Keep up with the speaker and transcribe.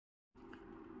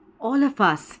All of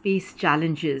us face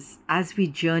challenges as we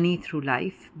journey through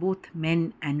life, both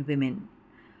men and women.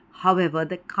 However,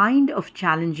 the kind of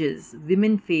challenges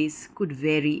women face could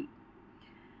vary.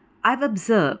 I've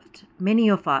observed many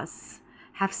of us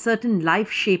have certain life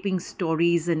shaping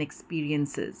stories and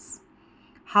experiences.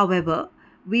 However,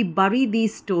 we bury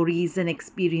these stories and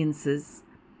experiences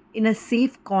in a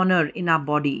safe corner in our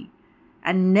body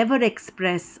and never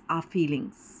express our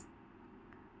feelings.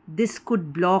 This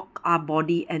could block our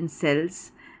body and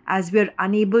cells as we are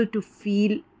unable to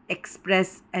feel,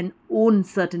 express, and own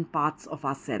certain parts of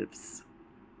ourselves.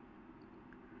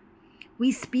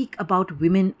 We speak about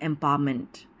women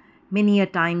empowerment, many a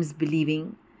times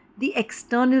believing the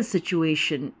external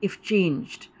situation, if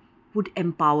changed, would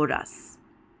empower us.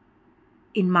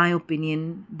 In my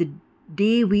opinion, the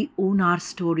day we own our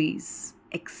stories,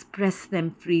 express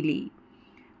them freely,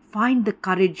 find the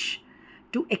courage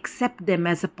to accept them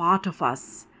as a part of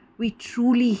us, we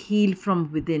truly heal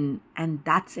from within, and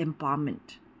that's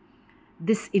empowerment.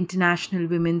 This International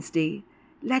Women's Day,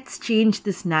 let's change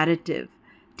this narrative.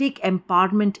 Take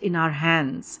empowerment in our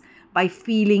hands by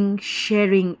feeling,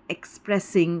 sharing,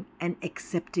 expressing, and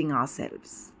accepting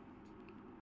ourselves.